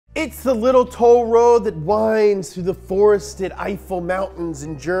It's the little toll road that winds through the forested Eiffel Mountains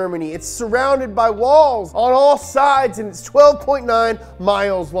in Germany. It's surrounded by walls on all sides and it's 12.9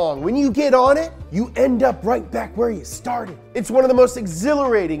 miles long. When you get on it, you end up right back where you started. It's one of the most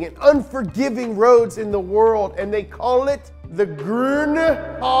exhilarating and unforgiving roads in the world, and they call it the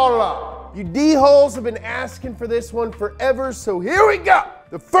Grüne Halle. You D-holes have been asking for this one forever, so here we go.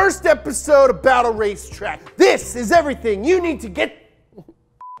 The first episode about a racetrack. This is everything you need to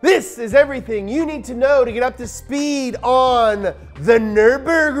know to get up to speed on the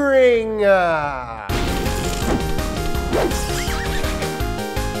Nürburgring.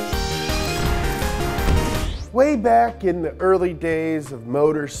 Way back in the early days of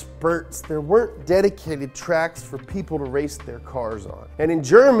motor spurts, there weren't dedicated tracks for people to race their cars on. And in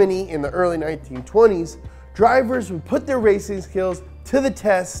Germany in the early 1920s, drivers would put their racing skills to the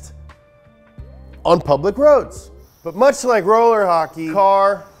test on public roads. But much like roller hockey,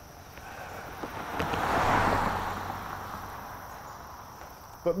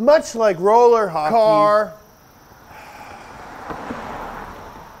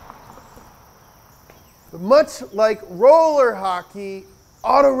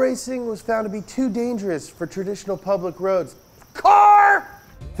 auto racing was found to be too dangerous for traditional public roads.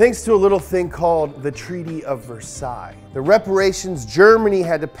 Thanks to a little thing called the Treaty of Versailles. The reparations Germany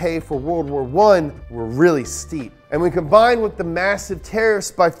had to pay for World War I were really steep. And when combined with the massive tariffs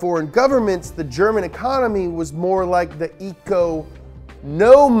by foreign governments, the German economy was more like the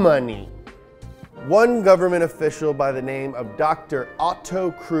no money. One government official by the name of Dr.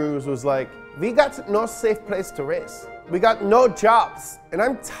 Otto Cruz was like, "We got no safe place to race. We got no jobs, and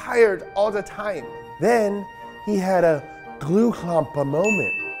I'm tired all the time." Then he had a Glühlampe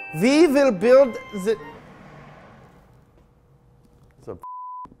moment. "We will build the..." It's a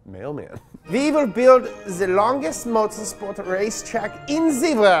mailman. "We will build the longest motorsport racetrack in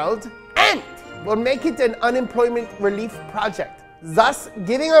the world, and we'll make it an unemployment relief project, thus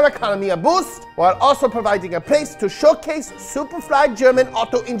giving our economy a boost while also providing a place to showcase superfly German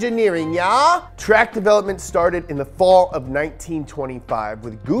auto engineering, yeah?" Track development started in the fall of 1925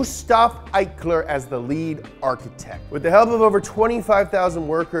 with Gustav Eichler as the lead architect. With the help of over 25,000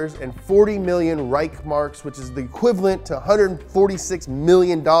 workers and 40 million Reichmarks, which is the equivalent to $146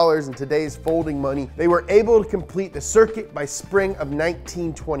 million in today's folding money, they were able to complete the circuit by spring of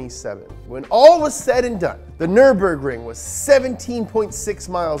 1927. When all was said and done, the Nürburgring was 17.6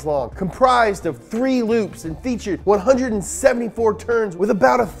 miles long, comprised of 3 loops, and featured 174 turns with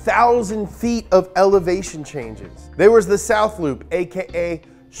about 1,000 feet of elevation changes. There was the South Loop, aka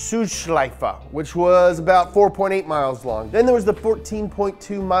Südschleife, which was about 4.8 miles long. Then there was the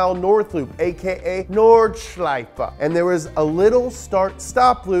 14.2 mile North Loop, aka Nordschleife. And there was a little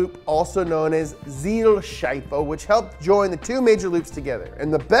start-stop loop, also known as Zielscheife, which helped join the 2 major loops together.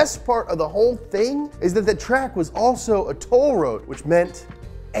 And the best part of the whole thing is that the track was also a toll road, which meant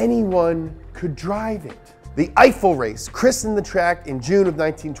anyone could drive it. The Eiffel Race christened the track in June of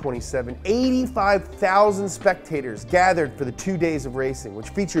 1927. 85,000 spectators gathered for the 2 days of racing, which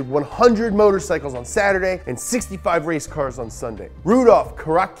featured 100 motorcycles on Saturday and 65 race cars on Sunday. Rudolf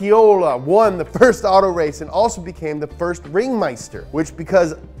Caracciola won the first auto race and also became the first ringmeister, which,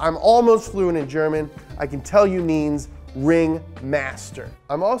 because I'm almost fluent in German, I can tell you means ringmaster.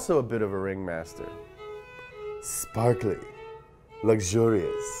 I'm also a bit of a ringmaster. Sparkly,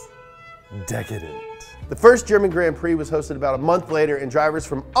 luxurious, decadent. The first German Grand Prix was hosted about a month later, and drivers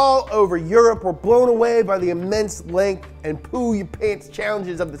from all over Europe were blown away by the immense length and poo-your-pants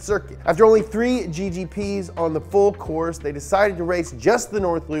challenges of the circuit. After only 3 GGPs on the full course, they decided to race just the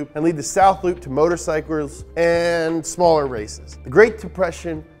North Loop and leave the South Loop to motorcycles and smaller races. The Great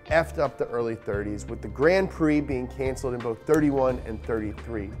Depression effed up the early 30s, with the Grand Prix being canceled in both 31 and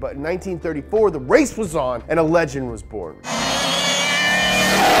 33. But in 1934, the race was on and a legend was born.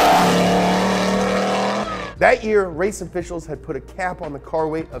 That year, race officials had put a cap on the car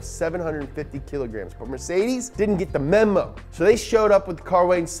weight of 750 kilograms, but Mercedes didn't get the memo, so they showed up with the car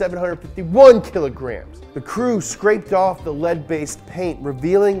weighing 751 kilograms. The crew scraped off the lead-based paint,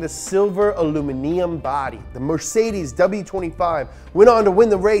 revealing the silver aluminum body. The Mercedes W25 went on to win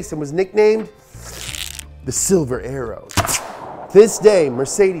the race and was nicknamed the Silver Arrow. To this day,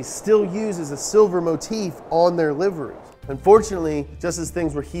 Mercedes still uses a silver motif on their livery. Unfortunately, just as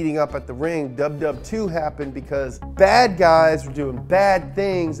things were heating up at the ring, Dub Dub 2 happened because bad guys were doing bad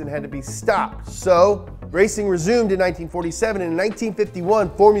things and had to be stopped. So, racing resumed in 1947, and in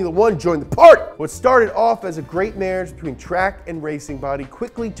 1951, Formula One joined the party. What started off as a great marriage between track and racing body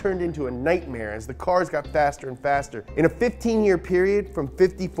quickly turned into a nightmare as the cars got faster and faster. In a 15-year period, from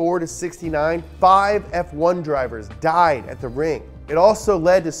 54 to 69, 5 F1 drivers died at the ring. It also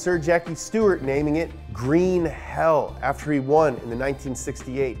led to Sir Jackie Stewart naming it Green Hell after he won in the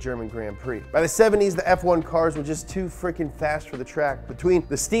 1968 German Grand Prix. By the 70s, the F1 cars were just too freaking fast for the track. Between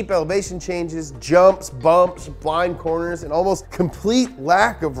the steep elevation changes, jumps, bumps, blind corners, and almost complete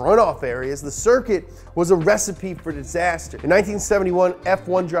lack of runoff areas, the circuit was a recipe for disaster. In 1971,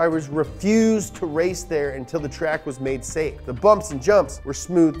 F1 drivers refused to race there until the track was made safe. The bumps and jumps were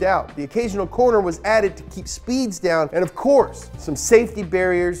smoothed out. The occasional corner was added to keep speeds down, and of course, some safety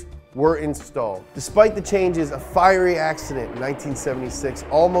barriers were installed. Despite the changes, a fiery accident in 1976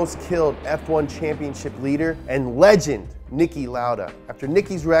 almost killed F1 championship leader and legend Niki Lauda. After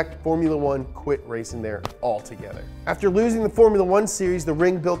Niki's wreck, Formula One quit racing there altogether. After losing the Formula One series, the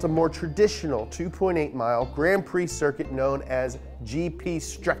ring built a more traditional 2.8-mile Grand Prix circuit known as GP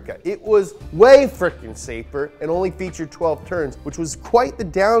Strecke. It was way freaking safer and only featured 12 turns, which was quite the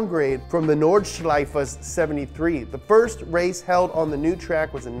downgrade from the Nordschleifer's 73. The first race held on the new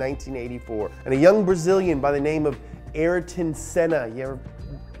track was in 1984, and a young Brazilian by the name of Ayrton Senna, you ever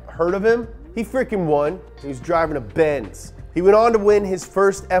heard of him? He freaking won. He was driving a Benz. He went on to win his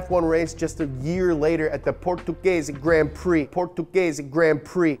first F1 race just a year later at the Portuguese Grand Prix. Portuguese Grand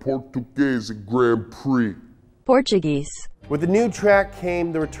Prix. Portuguese Grand Prix. Portuguese. With the new track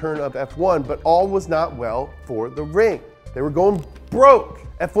came the return of F1, but all was not well for the ring. They were going broke.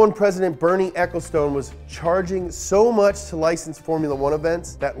 F1 President Bernie Ecclestone was charging so much to license Formula One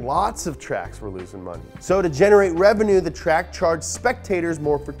events that lots of tracks were losing money. So to generate revenue, the track charged spectators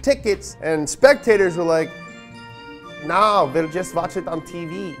more for tickets, and spectators were like, no, they'll just watch it on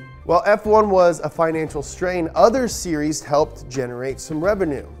TV. While F1 was a financial strain, other series helped generate some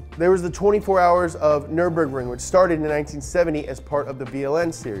revenue. There was the 24 Hours of Nürburgring, which started in 1970 as part of the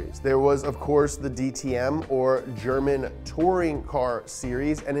VLN series. There was, of course, the DTM, or German Touring Car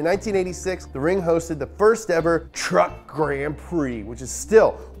Series, and in 1986, the ring hosted the first ever Truck Grand Prix, which is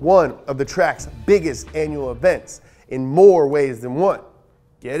still one of the track's biggest annual events in more ways than one.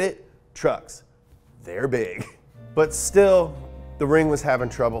 Get it? Trucks. They're big. But still, the ring was having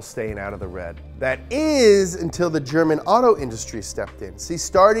trouble staying out of the red. That is until the German auto industry stepped in. See,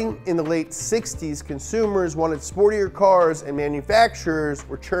 starting in the late 60s, consumers wanted sportier cars and manufacturers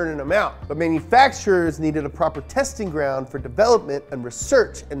were churning them out. But manufacturers needed a proper testing ground for development and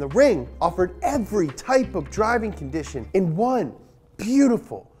research, and the ring offered every type of driving condition in one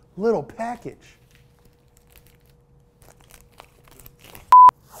beautiful little package.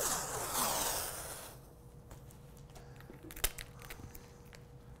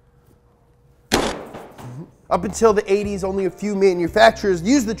 Up until the 80s, only a few manufacturers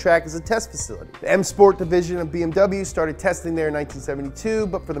used the track as a test facility. The M Sport division of BMW started testing there in 1972,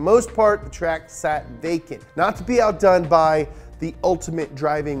 but for the most part, the track sat vacant. Not to be outdone by the ultimate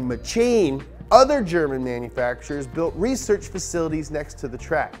driving machine, other German manufacturers built research facilities next to the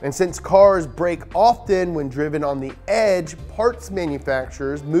track. And since cars break often when driven on the edge, parts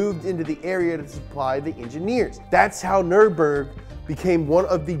manufacturers moved into the area to supply the engineers. That's how Nürburgring became one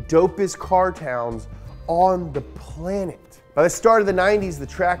of the dopest car towns on the planet. By the start of the 90s, the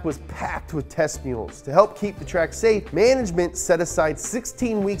track was packed with test mules. To help keep the track safe, management set aside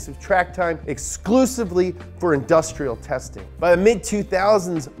 16 weeks of track time exclusively for industrial testing. By the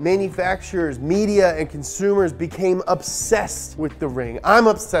mid-2000s, manufacturers, media, and consumers became obsessed with the ring. I'm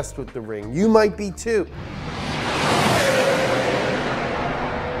obsessed with the ring. You might be too.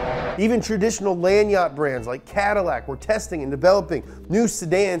 Even traditional land yacht brands like Cadillac were testing and developing new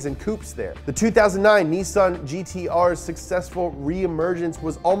sedans and coupes there. The 2009 Nissan GT-R's successful re-emergence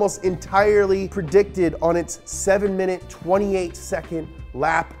was almost entirely predicted on its 7-minute, 28-second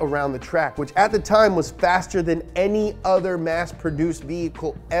lap around the track, which at the time was faster than any other mass-produced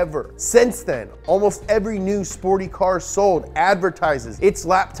vehicle ever. Since then, almost every new sporty car sold advertises its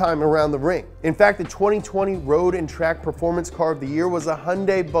lap time around the ring. In fact, the 2020 Road and Track Performance Car of the Year was a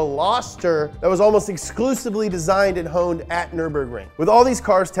Hyundai Veloster that was almost exclusively designed and honed at Nürburgring. With all these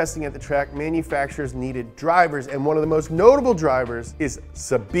cars testing at the track, manufacturers needed drivers, and one of the most notable drivers is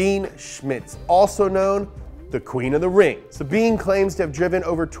Sabine Schmitz, also known the Queen of the Ring. Sabine claims to have driven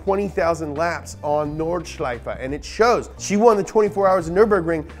over 20,000 laps on Nordschleife, and it shows. She won the 24 Hours of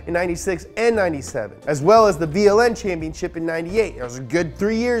Nürburgring in 96 and 97, as well as the VLN Championship in 98. It was a good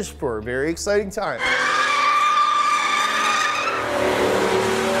 3 years for her, a very exciting time.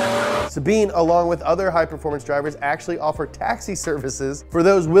 Sabine, along with other high-performance drivers, actually offer taxi services for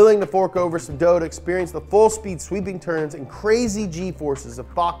those willing to fork over some dough to experience the full-speed sweeping turns and crazy G-forces of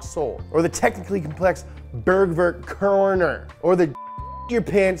Vauxhall, or the technically complex Bergwerk Corner, or the your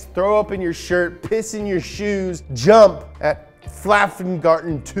pants, throw up in your shirt, piss in your shoes, jump at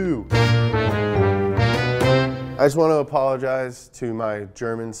Flaffengarten 2. I just want to apologize to my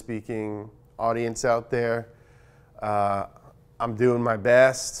German-speaking audience out there. I'm doing my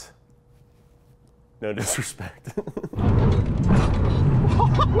best. No disrespect.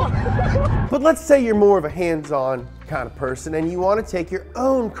 But let's say you're more of a hands-on kind of person and you want to take your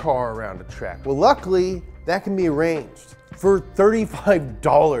own car around a track. Well, luckily, that can be arranged. For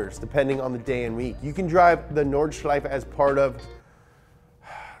 $35, depending on the day and week, you can drive the Nordschleife as part of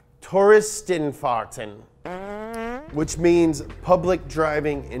Touristenfahrten, which means public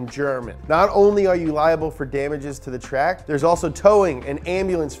driving in German. Not only are you liable for damages to the track, there's also towing and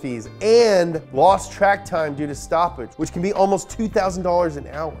ambulance fees and lost track time due to stoppage, which can be almost $2,000 an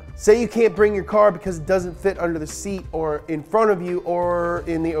hour. Say you can't bring your car because it doesn't fit under the seat or in front of you or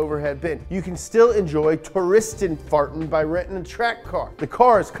in the overhead bin. You can still enjoy Touristenfahrten by renting a track car. The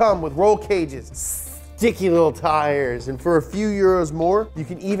cars come with roll cages, sticky little tires, and for a few euros more, you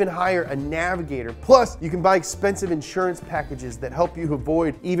can even hire a navigator. Plus, you can buy expensive insurance packages that help you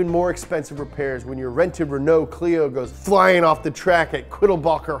avoid even more expensive repairs when your rented Renault Clio goes flying off the track at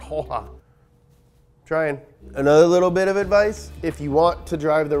Quiddelbacher Hoha. Trying. Another little bit of advice, if you want to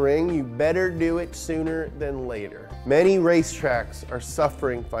drive the ring, you better do it sooner than later. Many racetracks are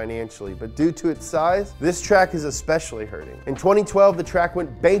suffering financially, but due to its size, this track is especially hurting. In 2012, the track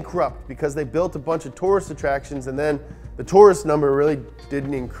went bankrupt because they built a bunch of tourist attractions and then the tourist number really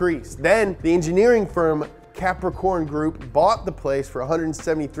didn't increase. Then the engineering firm Capricorn Group bought the place for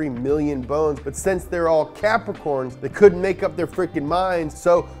 173 million bones, but since they're all Capricorns, they couldn't make up their freaking minds,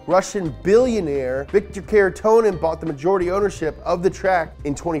 so Russian billionaire Viktor Kharitonin bought the majority ownership of the track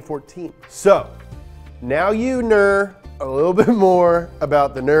in 2014. So, now you know a little bit more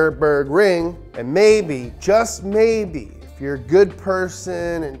about the Nürburgring, and maybe, just maybe, if you're a good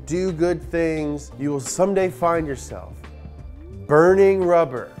person and do good things, you will someday find yourself burning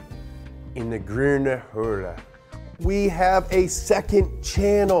rubber in the Grüne Höhle. We have a second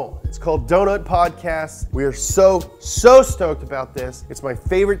channel. It's called Donut Podcast. We are so stoked about this. It's my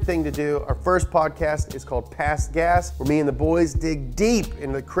favorite thing to do. Our first podcast is called Past Gas, where me and the boys dig deep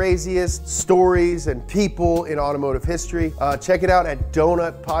into the craziest stories and people in automotive history. Check it out at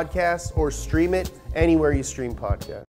Donut Podcast or stream it anywhere you stream podcasts.